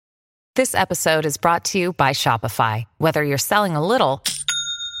This episode is brought to you by Shopify. Whether you're selling a little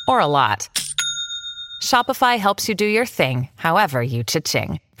or a lot, Shopify helps you do your thing, however you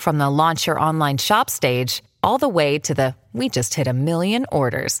cha-ching. From the launch your online shop stage, all the way to the we just hit 1 million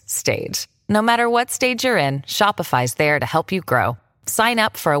orders stage. No matter what stage you're in, Shopify's there to help you grow. Sign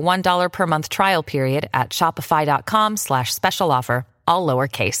up for a $1 per month trial period at shopify.com/special offer, all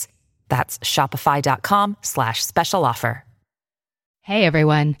lowercase. That's shopify.com/special offer. Hey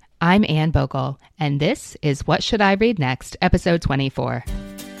everyone, I'm Ann Bogle, and this is What Should I Read Next, episode 24.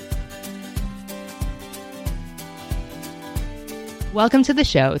 Welcome to the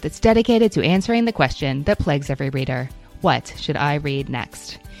show that's dedicated to answering the question that plagues every reader. What should I read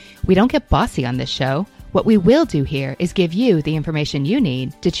next? We don't get bossy on this show. What we will do here is give you the information you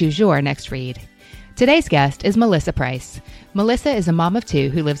need to choose your next read. Today's guest is Melissa Price. Melissa is a mom of two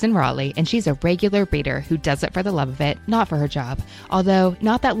who lives in Raleigh, and she's a regular reader who does it for the love of it, not for her job. Although,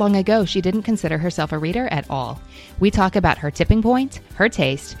 not that long ago, she didn't consider herself a reader at all. We talk about her tipping point, her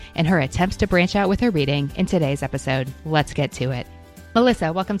taste, and her attempts to branch out with her reading in today's episode. Let's get to it.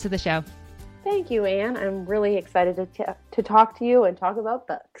 Melissa, welcome to the show. Thank you, Anne. I'm really excited to talk to you and talk about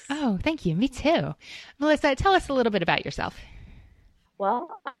books. Oh, thank you. Me too. Melissa, tell us a little bit about yourself.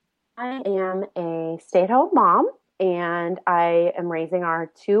 Well, I am a stay-at-home mom, and I am raising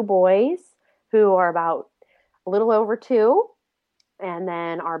our two boys who are about a little over 2, and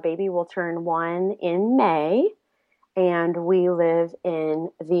then our baby will turn 1 in May, and we live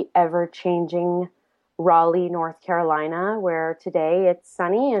in the ever-changing Raleigh, North Carolina, where today it's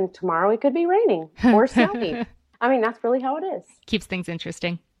sunny and tomorrow it could be raining or snowy. I mean, that's really how it is. Keeps things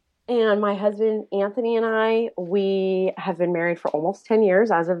interesting. And my husband, Anthony, and I, we have been married for almost 10 years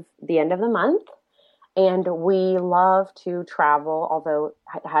as of the end of the month. And we love to travel, although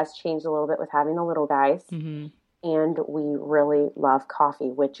it has changed a little bit with having the little guys. Mm-hmm. And we really love coffee,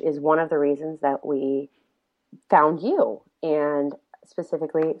 which is one of the reasons that we found you and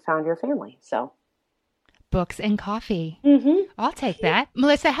specifically found your family. So, books and coffee. Mm-hmm. I'll take that.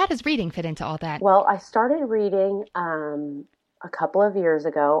 Melissa, how does reading fit into all that? Well, I started reading a couple of years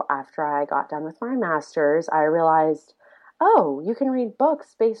ago after I got done with my master's. I realized, oh, you can read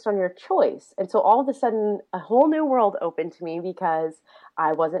books based on your choice. And so all of a sudden, a whole new world opened to me because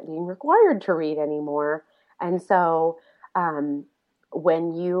I wasn't being required to read anymore. And so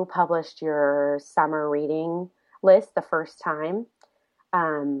when you published your summer reading list the first time,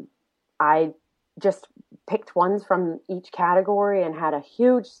 I just picked ones from each category and had a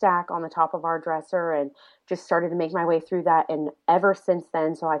huge stack on the top of our dresser and just started to make my way through that. And ever since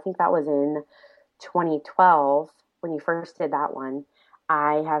then, so I think that was in 2012 when you first did that one,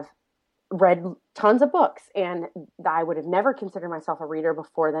 I have read tons of books, and I would have never considered myself a reader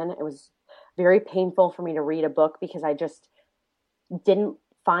before then. It was very painful for me to read a book because I just didn't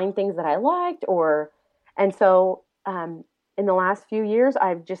find things that I liked, and so in the last few years,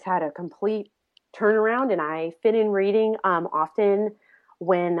 I've just had a complete turnaround, and I fit in reading often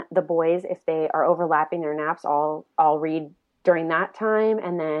when the boys, if they are overlapping their naps, I'll read during that time,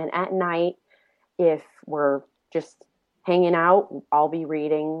 and then at night, if we're just hanging out, I'll be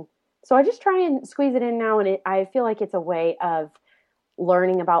reading. So I just try and squeeze it in now, and I feel like it's a way of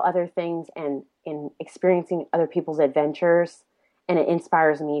learning about other things and experiencing other people's adventures, and it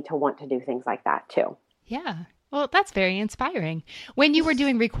inspires me to want to do things like that too. Yeah. Well, that's very inspiring. When you were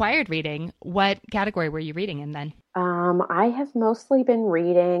doing required reading, what category were you reading in then? I have mostly been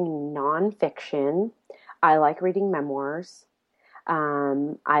reading nonfiction. I like reading memoirs.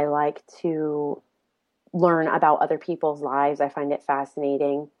 I like to learn about other people's lives. I find it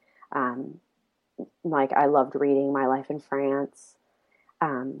fascinating. Like I loved reading My Life in France.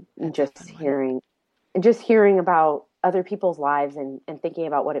 Just hearing about other people's lives and thinking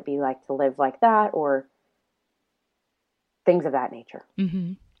about what it'd be like to live like that, or things of that nature.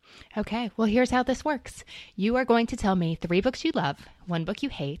 Mm-hmm. Okay, well, here's how this works. You are going to tell me 3 books you love, 1 book you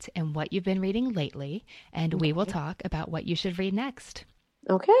hate, and what you've been reading lately, and we will talk about what you should read next.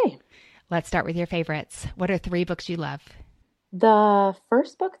 Okay. Let's start with your favorites. What are 3 books you love? The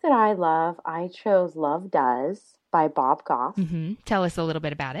first book that I love, I chose Love Does by Bob Goff. Mm-hmm. Tell us a little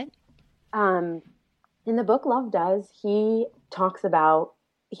bit about it. In the book Love Does, he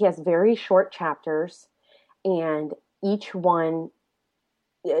has very short chapters, and each one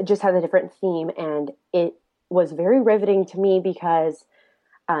just has a different theme, and it was very riveting to me because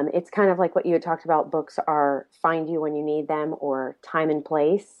it's kind of like what you had talked about. Books are find you when you need them, or time and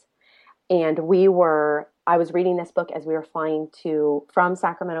place. And I was reading this book as we were flying from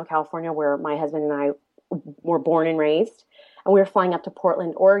Sacramento, California, where my husband and I were born and raised. And we were flying up to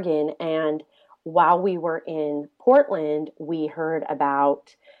Portland, Oregon. And while we were in Portland, we heard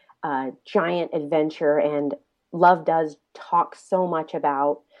about a giant adventure, and Love does talk so much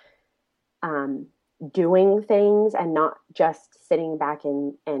about doing things and not just sitting back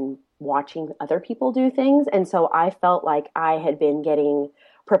and watching other people do things. And so I felt like I had been getting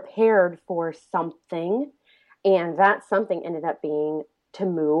prepared for something, and that something ended up being to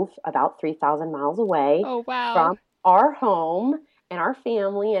move about 3,000 miles away from our home and our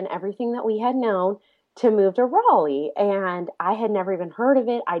family and everything that we had known, to move to Raleigh. And I had never even heard of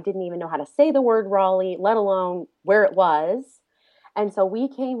it. I didn't even know how to say the word Raleigh, let alone where it was. And so we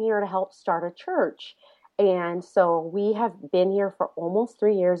came here to help start a church. And so we have been here for almost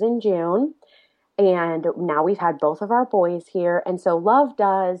 3 years in June. And now we've had both of our boys here. And so Love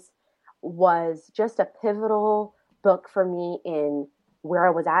Does was just a pivotal book for me in where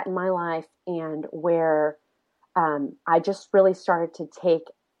I was at in my life, and where I just really started to take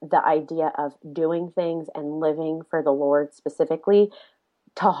the idea of doing things and living for the Lord specifically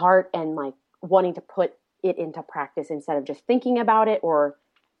to heart, and like wanting to put it into practice instead of just thinking about it.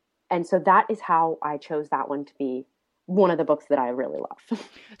 And so that is how I chose that one to be one of the books that I really love.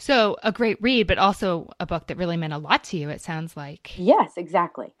 So a great read, but also a book that really meant a lot to you, it sounds like. Yes,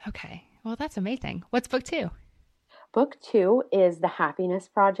 exactly. Okay. Well, that's amazing. What's book 2? Book 2 is The Happiness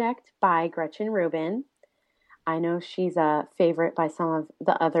Project by Gretchen Rubin. I know she's a favorite by some of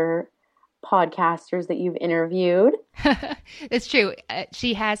the other podcasters that you've interviewed. It's true.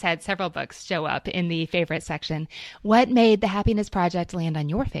 She has had several books show up in the favorite section. What made The Happiness Project land on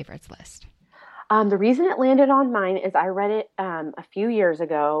your favorites list? The reason it landed on mine is I read it a few years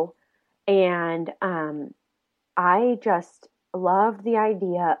ago, and I just loved the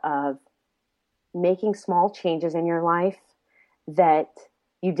idea of making small changes in your life, that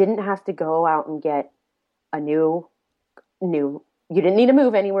you didn't have to go out and get a new, you didn't need to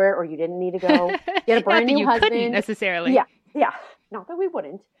move anywhere, or you didn't need to go get a brand new husband. Couldn't necessarily. Yeah. Not that we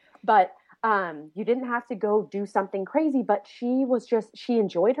wouldn't, but you didn't have to go do something crazy. But she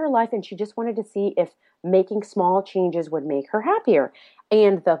enjoyed her life, and she just wanted to see if making small changes would make her happier.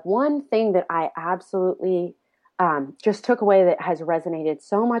 And the one thing that I absolutely just took away that has resonated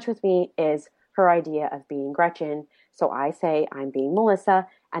so much with me is her idea of being Gretchen. So I say I'm being Melissa,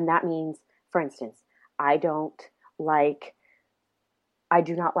 and that means, for instance, I do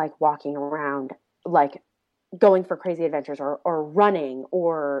not like walking around, like going for crazy adventures or running,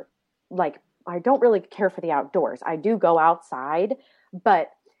 or like, I don't really care for the outdoors. I do go outside, but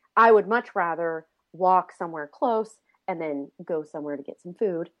I would much rather walk somewhere close and then go somewhere to get some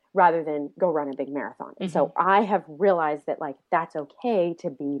food rather than go run a big marathon. And so I have realized that, like, that's okay to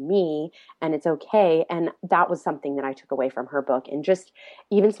be me, and it's okay. And that was something that I took away from her book. And just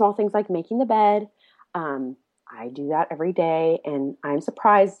even small things like making the bed, I do that every day, and I'm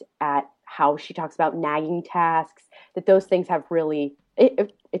surprised at how she talks about nagging tasks, that those things have really,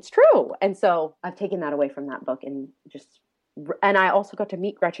 it's true. And so I've taken that away from that book, and I also got to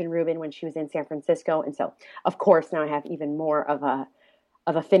meet Gretchen Rubin when she was in San Francisco. And so, of course, now I have even more of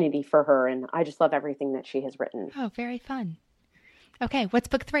affinity for her, and I just love everything that she has written. Oh, very fun. Okay. What's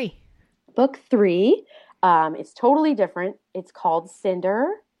book 3? Book 3, it's totally different. It's called Cinder.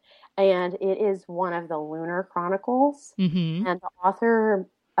 And it is one of the Lunar Chronicles. Mm-hmm. And the author,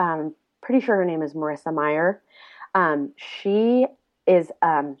 pretty sure her name is Marissa Meyer. She is,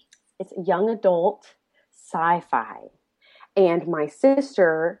 it's young adult sci-fi. And my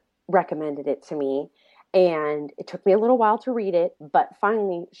sister recommended it to me. And it took me a little while to read it. But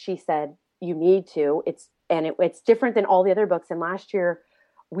finally, she said, you need to. It's different than all the other books. And last year,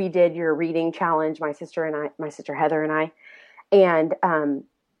 we did your reading challenge, my sister Heather and I. And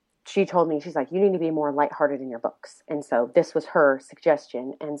she told me, she's like, you need to be more lighthearted in your books. And so this was her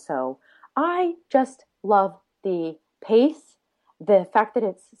suggestion. And so I just love the pace, the fact that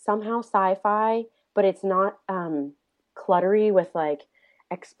it's somehow sci-fi, but it's not cluttery with like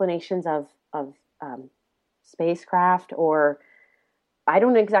explanations of spacecraft, or I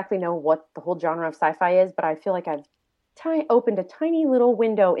don't exactly know what the whole genre of sci-fi is, but I feel like I've opened a tiny little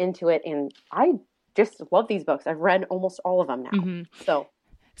window into it, and I just love these books. I've read almost all of them now. Mm-hmm.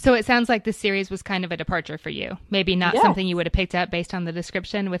 So it sounds like this series was kind of a departure for you. Maybe not something you would have picked up based on the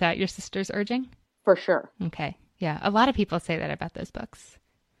description without your sister's urging? For sure. Okay. Yeah. A lot of people say that about those books.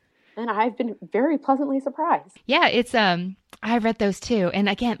 And I've been very pleasantly surprised. Yeah, it's I read those too. And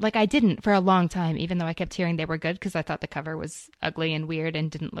again, like, I didn't for a long time, even though I kept hearing they were good, because I thought the cover was ugly and weird and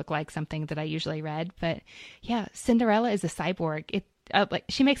didn't look like something that I usually read. But yeah, Cinderella is a cyborg. It like,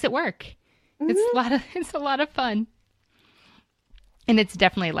 she makes it work. Mm-hmm. It's a lot of fun. And it's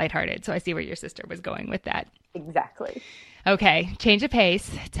definitely lighthearted. So I see where your sister was going with that. Exactly. Okay. Change of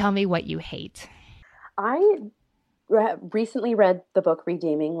pace. Tell me what you hate. I recently read the book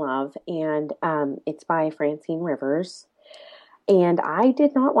Redeeming Love, and it's by Francine Rivers. And I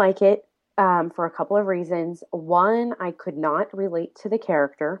did not like it for a couple of reasons. One, I could not relate to the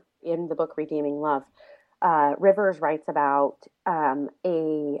character in the book Redeeming Love. Rivers writes about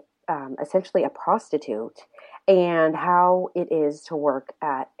essentially a prostitute and how it is to work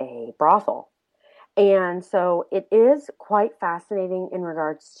at a brothel. And so it is quite fascinating in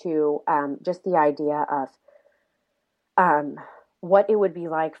regards to just the idea of what it would be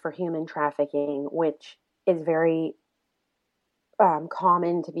like for human trafficking, which is very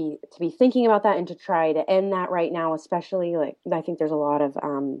common to be thinking about that and to try to end that right now, especially like I think there's a lot of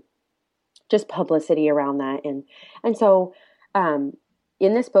just publicity around that, and so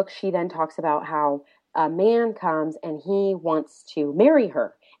in this book she then talks about how a man comes and he wants to marry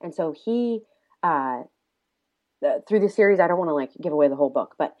her, and so he through the series, I don't want to like give away the whole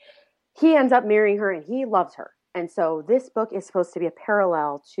book, but he ends up marrying her and he loves her. And so this book is supposed to be a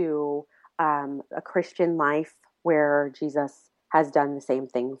parallel to a Christian life where Jesus has done the same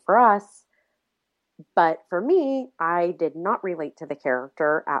thing for us. But for me, I did not relate to the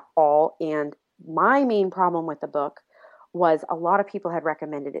character at all. And my main problem with the book was a lot of people had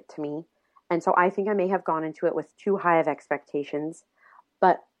recommended it to me. And so I think I may have gone into it with too high of expectations.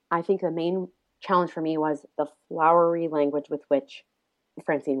 But I think the main challenge for me was the flowery language with which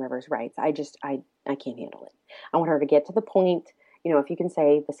Francine Rivers writes. I can't handle it. I want her to get to the point. You know, if you can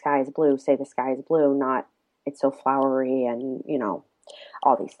say the sky is blue, say the sky is blue, not it's so flowery and, you know,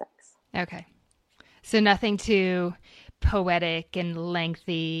 all these things. Okay. So nothing too poetic and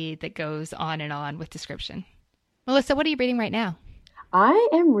lengthy that goes on and on with description. Melissa, what are you reading right now? I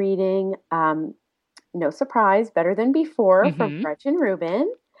am reading No Surprise, Better Than Before from Gretchen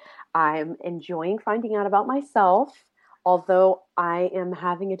Rubin. I'm enjoying finding out about myself, although I am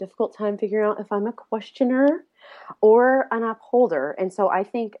having a difficult time figuring out if I'm a questioner or an upholder. And so I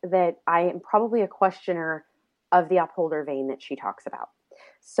think that I am probably a questioner of the upholder vein that she talks about.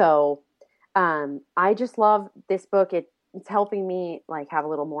 So I just love this book. It's helping me like have a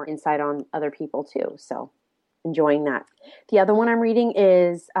little more insight on other people too. So enjoying that. The other one I'm reading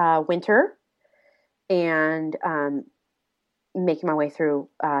is Winter, and making my way through,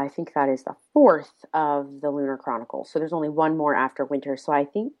 I think that is the 4th of the Lunar Chronicles. So there's only one more after Winter. So I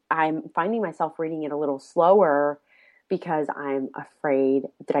think I'm finding myself reading it a little slower because I'm afraid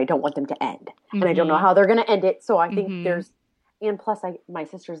that I don't want them to end. And I don't know how they're going to end it. So I think and plus my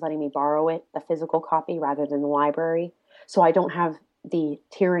sister's letting me borrow it, the physical copy, rather than the library. So I don't have the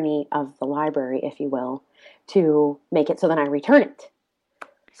tyranny of the library, if you will, to make it so then I return it.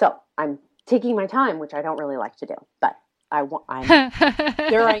 So I'm taking my time, which I don't really like to do, but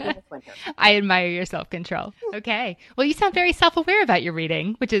there I am with Winter. I admire your self-control. Okay. Well, you sound very self-aware about your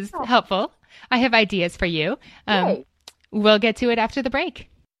reading, which is helpful. I have ideas for you. We'll get to it after the break.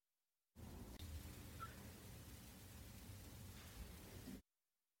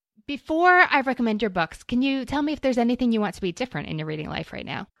 Before I recommend your books, can you tell me if there's anything you want to be different in your reading life right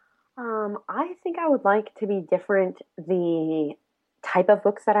now? I think I would like to be different the type of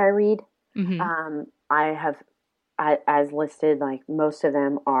books that I read. I have, as listed, like most of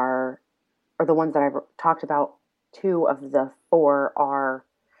them are the ones that I've talked about. 2 of the 4 are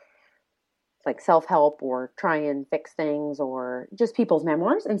like self-help or try and fix things or just people's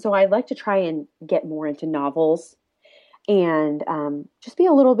memoirs. And so I'd like to try and get more into novels and just be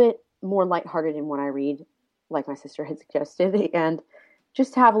a little bit more lighthearted in what I read, like my sister had suggested, and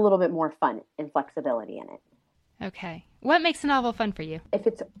just have a little bit more fun and flexibility in it. Okay. What makes a novel fun for you? If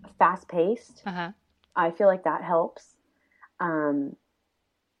it's fast-paced, I feel like that helps.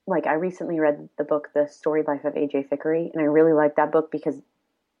 Like I recently read the book, The Storied Life of A.J. Thickery, and I really liked that book because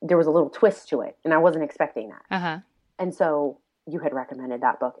there was a little twist to it, and I wasn't expecting that. And so you had recommended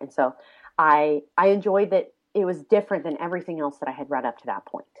that book, and so I enjoyed that it was different than everything else that I had read up to that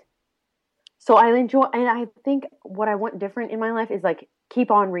point. So I enjoy, and I think what I want different in my life is like keep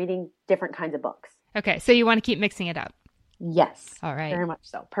on reading different kinds of books. Okay, so you want to keep mixing it up. Yes. All right. Very much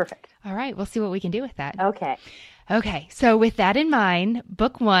so. Perfect. All right. We'll see what we can do with that. Okay. Okay. So with that in mind,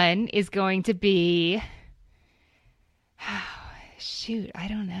 book 1 is going to be, shoot, I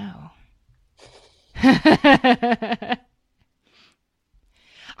don't know.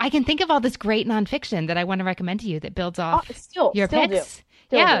 I can think of all this great nonfiction that I want to recommend to you that builds off your picks.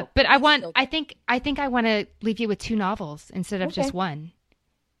 But I think I want to leave you with 2 novels instead of just 1.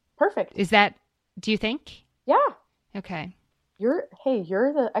 Perfect. Do you think? Yeah. Okay. You're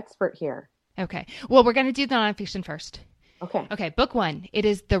the expert here. Okay. Well, we're going to do the nonfiction first. Okay. Okay. Book 1. It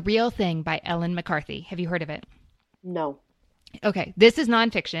is The Real Thing by Ellen McCarthy. Have you heard of it? No. Okay, this is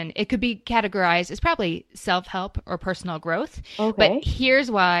nonfiction. It could be categorized as probably self-help or personal growth. Okay. But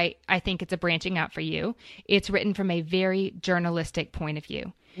here's why I think it's a branching out for you. It's written from a very journalistic point of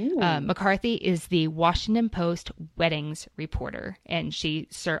view. McCarthy is the Washington Post weddings reporter, and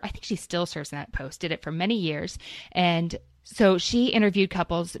I think she still serves in that post, did it for many years. And so she interviewed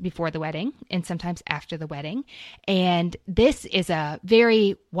couples before the wedding and sometimes after the wedding. And this is a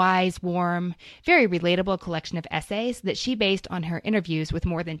very wise, warm, very relatable collection of essays that she based on her interviews with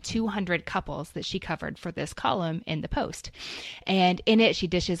more than 200 couples that she covered for this column in the Post. And in it, she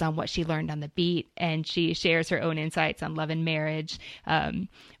dishes on what she learned on the beat, and she shares her own insights on love and marriage.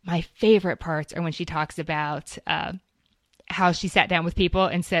 My favorite parts are when she talks about how she sat down with people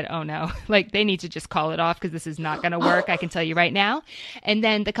and said, oh no, like they need to just call it off because this is not going to work. I can tell you right now. And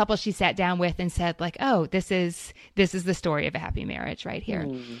then the couple she sat down with and said like, oh, this is the story of a happy marriage right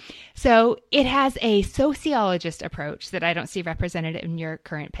here. So it has a sociologist approach that I don't see represented in your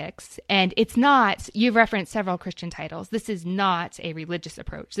current picks. And it's not, you've referenced several Christian titles. This is not a religious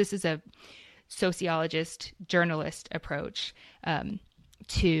approach. This is a sociologist, journalist approach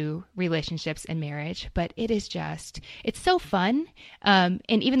to relationships and marriage, but it's so fun. And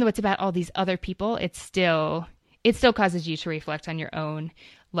even though it's about all these other people, it still causes you to reflect on your own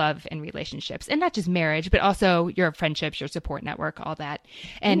love and relationships, and not just marriage, but also your friendships, your support network, all that.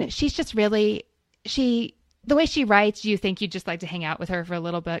 And she's just really, the way she writes, you think you'd just like to hang out with her for a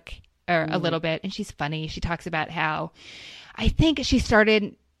little bit. And she's funny. She talks about how I think she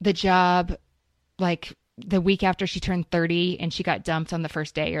started the job like the week after she turned 30 and she got dumped on the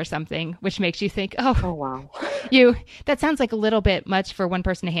first day or something, which makes you think, oh wow, that sounds like a little bit much for one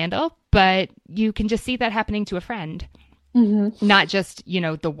person to handle, but you can just see that happening to a friend, not just,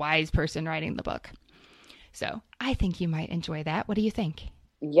 the wise person writing the book. So I think you might enjoy that. What do you think?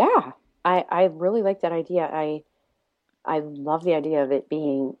 Yeah, I really like that idea. I love the idea of it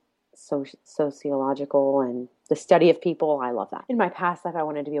being sociological and the study of people. I love that. In my past life, I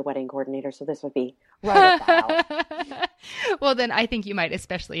wanted to be a wedding coordinator, so this would be right up the alley. Well, then I think you might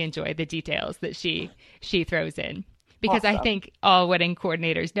especially enjoy the details that she throws in, because awesome. I think all wedding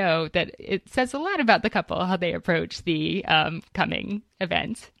coordinators know that it says a lot about the couple, how they approach the coming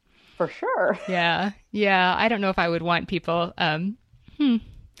event. For sure. Yeah. I don't know if I would want people.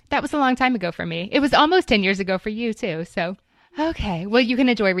 That was a long time ago for me. It was almost 10 years ago for you too. So. Okay. Well, you can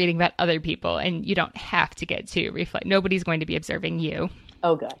enjoy reading about other people, and you don't have to get to reflect. Nobody's going to be observing you.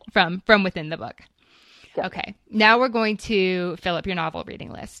 Oh, good. From within the book. Good. Okay. Now we're going to fill up your novel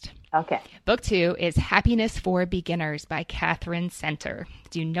reading list. Okay. Book 2 is Happiness for Beginners by Katherine Center.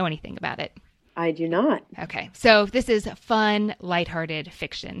 Do you know anything about it? I do not. Okay. So this is fun, lighthearted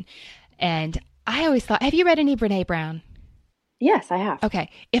fiction. And I always thought, have you read any Brene Brown? Yes, I have. Okay.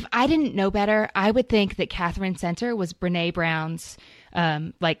 If I didn't know better, I would think that Katherine Center was Brene Brown's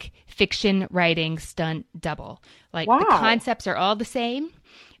fiction writing stunt double. Like wow. The concepts are all the same,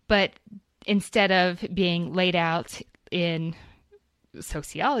 but instead of being laid out in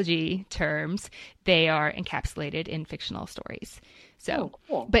sociology terms, they are encapsulated in fictional stories. So,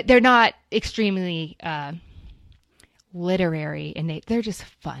 cool. But they're not extremely literary and they're just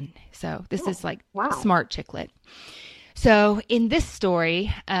fun. So this is like smart chick lit. So in this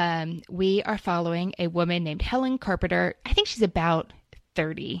story, we are following a woman named Helen Carpenter. I think she's about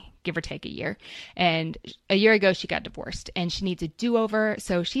 30, give or take a year. And a year ago, she got divorced and she needs a do-over.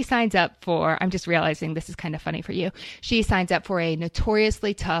 So she signs up for, I'm just realizing this is kind of funny for you. She signs up for a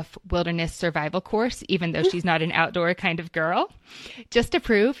notoriously tough wilderness survival course, even though she's not an outdoor kind of girl, just to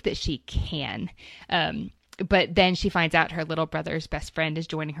prove that she can. But then she finds out her little brother's best friend is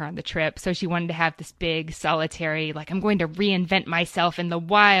joining her on the trip. So she wanted to have this big, solitary, I'm going to reinvent myself in the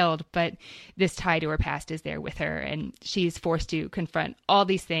wild. But this tie to her past is there with her. And she's forced to confront all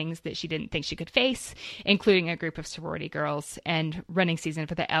these things that she didn't think she could face, including a group of sorority girls and running season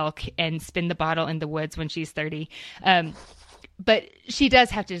for the elk and spin the bottle in the woods when she's 30. But she does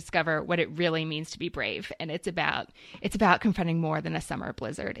have to discover what it really means to be brave. And it's about confronting more than a summer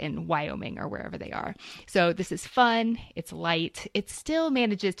blizzard in Wyoming or wherever they are. So this is fun. It's light. It still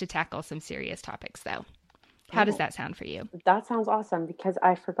manages to tackle some serious topics, though. How does that sound for you? That sounds awesome, because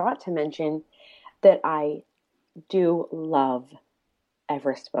I forgot to mention that I do love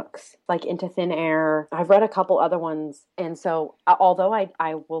Everest books, like Into Thin Air. I've read a couple other ones. And so although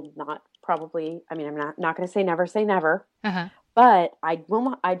I will not probably, I'm not going to say never say never. Uh-huh. But I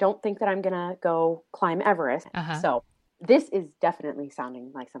don't think that I'm going to go climb Everest. Uh-huh. So this is definitely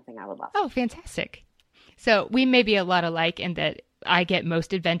sounding like something I would love. Oh, fantastic. So we may be a lot alike in that I get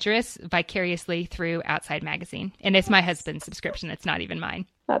most adventurous vicariously through Outside Magazine. And it's my husband's subscription. It's not even mine.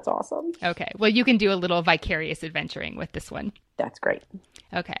 That's awesome. Okay. Well, you can do a little vicarious adventuring with this one. That's great.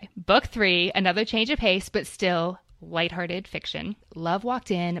 Okay. Book 3, another change of pace, but still lighthearted fiction. Love Walked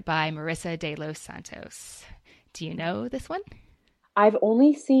In by Marissa de los Santos. Do you know this one? I've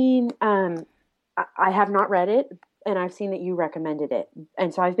only seen, I have not read it, and I've seen that you recommended it.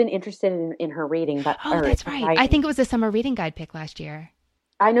 And so I've been interested in her reading. But that's right. writing. I think it was a summer reading guide pick last year.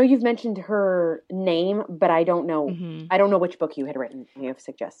 I know you've mentioned her name, but I don't know. Mm-hmm. I don't know which book you had written. You have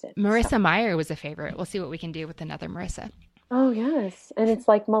suggested. Marissa Meyer was a favorite. We'll see what we can do with another Marissa. Oh, yes. And it's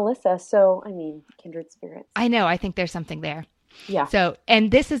like Melissa. So, I mean, kindred spirits. I know. I think there's something there. Yeah. So, and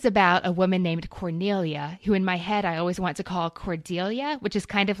this is about a woman named Cornelia, who in my head I always want to call Cordelia, which is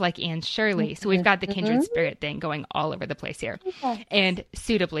kind of like Anne Shirley. So we've got the kindred spirit thing going all over the place here. Okay. And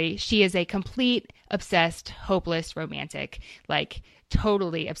suitably, she is a complete, obsessed, hopeless romantic, like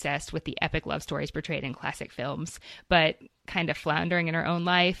totally obsessed with the epic love stories portrayed in classic films, but kind of floundering in her own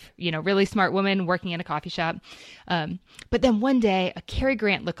life, you know, really smart woman working in a coffee shop. But then one day, a Cary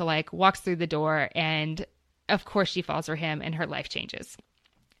Grant lookalike walks through the door, and of course she falls for him and her life changes.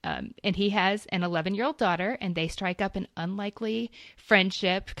 And he has an 11-year-old daughter, and they strike up an unlikely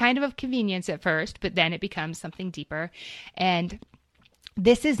friendship, kind of convenience at first, but then it becomes something deeper. And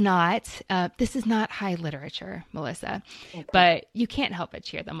this is not high literature, Melissa, okay. But you can't help but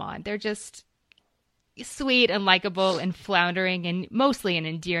cheer them on. They're just sweet and likable and floundering in mostly an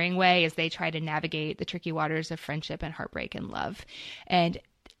endearing way as they try to navigate the tricky waters of friendship and heartbreak and love. And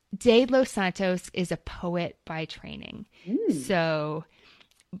de los Santos is a poet by training. So,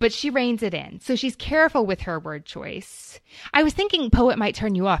 but she reins it in. So she's careful with her word choice. I was thinking poet might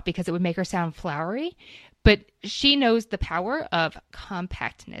turn you off because it would make her sound flowery, but she knows the power of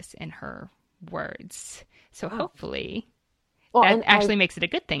compactness in her words. So hopefully that actually makes it a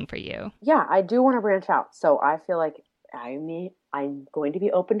good thing for you. Yeah, I do want to branch out. So I feel like I'm going to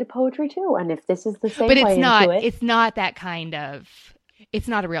be open to poetry too. And if this is the same, but it's not that kind of, it's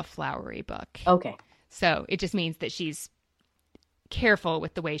not a real flowery book. Okay. So it just means that she's careful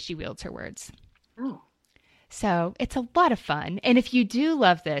with the way she wields her words. Oh. So it's a lot of fun. And if you do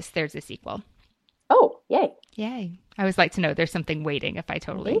love this, there's a sequel. Oh, yay. Yay. I always like to know there's something waiting if I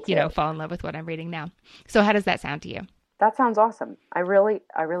totally, fall in love with what I'm reading now. So how does that sound to you? That sounds awesome. I really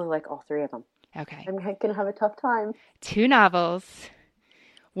like all 3 of them. Okay. I'm going to have a tough time. 2 novels,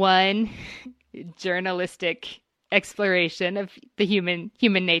 1 journalistic exploration of the human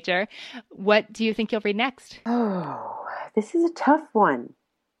nature. What do you think you'll read next? Oh, this is a tough one.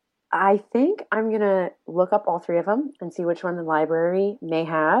 I think I'm going to look up all 3 of them and see which one the library may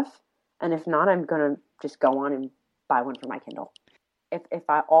have. And if not, I'm going to just go on and buy one for my Kindle. If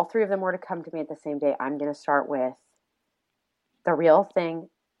all 3 of them were to come to me at the same day, I'm going to start with The Real Thing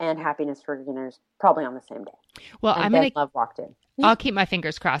and Happiness for Beginners, probably on the same day. Well, I'm going to Love Walked In. I'll keep my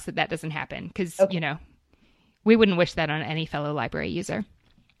fingers crossed that doesn't happen because, we wouldn't wish that on any fellow library user.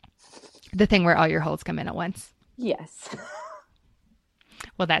 The thing where all your holds come in at once. Yes.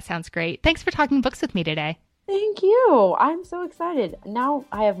 Well, that sounds great. Thanks for talking books with me today. Thank you. I'm so excited. Now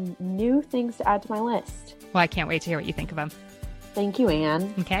I have new things to add to my list. Well, I can't wait to hear what you think of them. Thank you,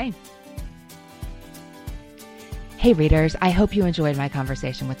 Anne. Okay. Hey, readers. I hope you enjoyed my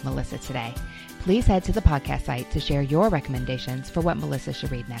conversation with Melissa today. Please head to the podcast site to share your recommendations for what Melissa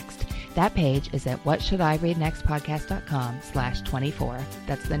should read next. That page is at whatshouldireadnextpodcast.com/24.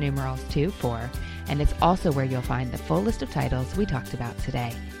 That's the numerals 24. And it's also where you'll find the full list of titles we talked about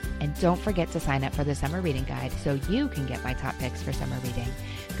today. And don't forget to sign up for the Summer Reading Guide so you can get my top picks for summer reading.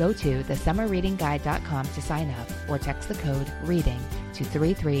 Go to thesummerreadingguide.com to sign up or text the code READING to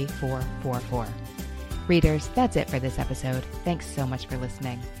 33444. Readers, that's it for this episode. Thanks so much for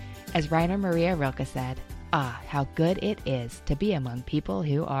listening. As Rainer Maria Rilke said, how good it is to be among people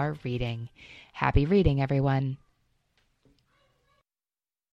who are reading. Happy reading, everyone.